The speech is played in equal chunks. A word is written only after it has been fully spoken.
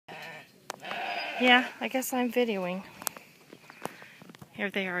Yeah, I guess I'm videoing. Here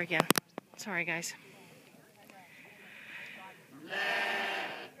they are again. Sorry, guys.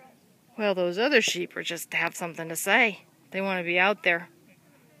 Well, those other sheep are just to have something to say. They want to be out there.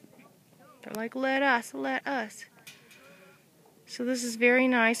 They're like, let us, let us. So this is very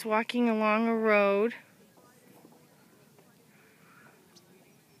nice, walking along a road.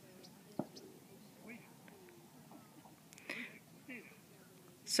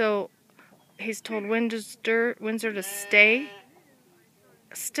 So he's told Windsor to stay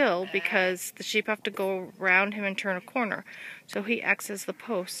still because the sheep have to go around him and turn a corner. So he X's the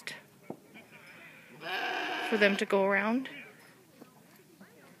post for them to go around.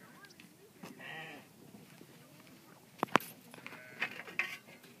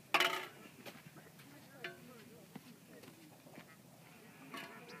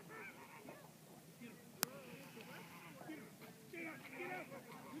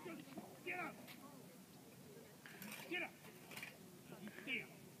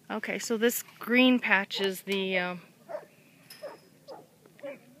 Okay, so this green patch is the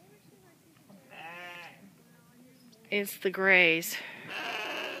grays.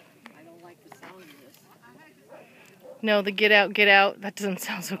 I don't like the sound of this. No, the get out, that doesn't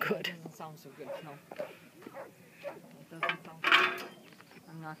sound so good. It doesn't sound so good, no. It doesn't sound good.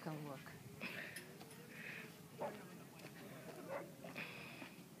 I'm not going to look.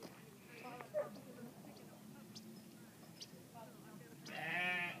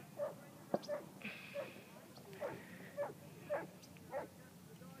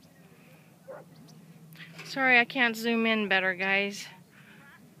 Sorry, I can't zoom in better, guys.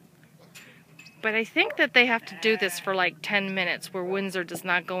 But I think that they have to do this for like 10 minutes where Windsor does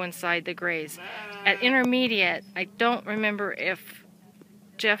not go inside the grays. At intermediate, I don't remember if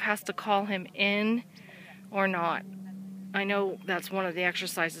Jeff has to call him in or not. I know that's one of the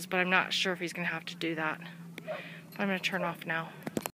exercises, but I'm not sure if he's going to have to do that. I'm going to turn off now.